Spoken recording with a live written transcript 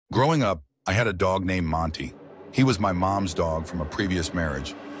Growing up, I had a dog named Monty. He was my mom's dog from a previous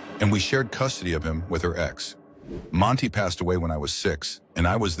marriage, and we shared custody of him with her ex. Monty passed away when I was 6, and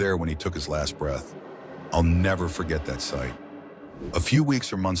I was there when he took his last breath. I'll never forget that sight. A few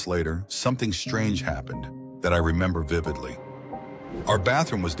weeks or months later, something strange happened that I remember vividly. Our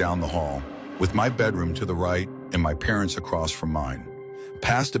bathroom was down the hall, with my bedroom to the right and my parents across from mine.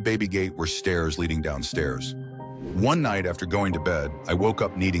 Past a baby gate were stairs leading downstairs. One night after going to bed, I woke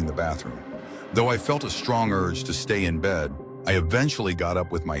up needing the bathroom. Though I felt a strong urge to stay in bed, I eventually got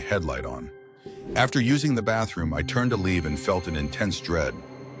up with my headlight on. After using the bathroom, I turned to leave and felt an intense dread.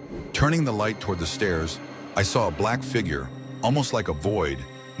 Turning the light toward the stairs, I saw a black figure, almost like a void,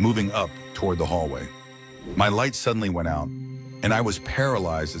 moving up toward the hallway. My light suddenly went out, and I was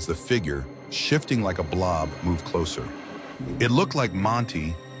paralyzed as the figure, shifting like a blob, moved closer. It looked like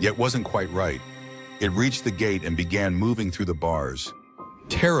Monty, yet wasn't quite right. It reached the gate and began moving through the bars.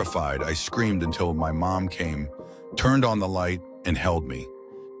 Terrified, I screamed until my mom came, turned on the light, and held me,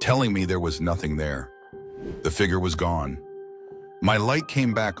 telling me there was nothing there. The figure was gone. My light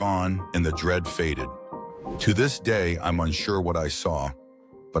came back on, and the dread faded. To this day, I'm unsure what I saw,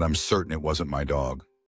 but I'm certain it wasn't my dog.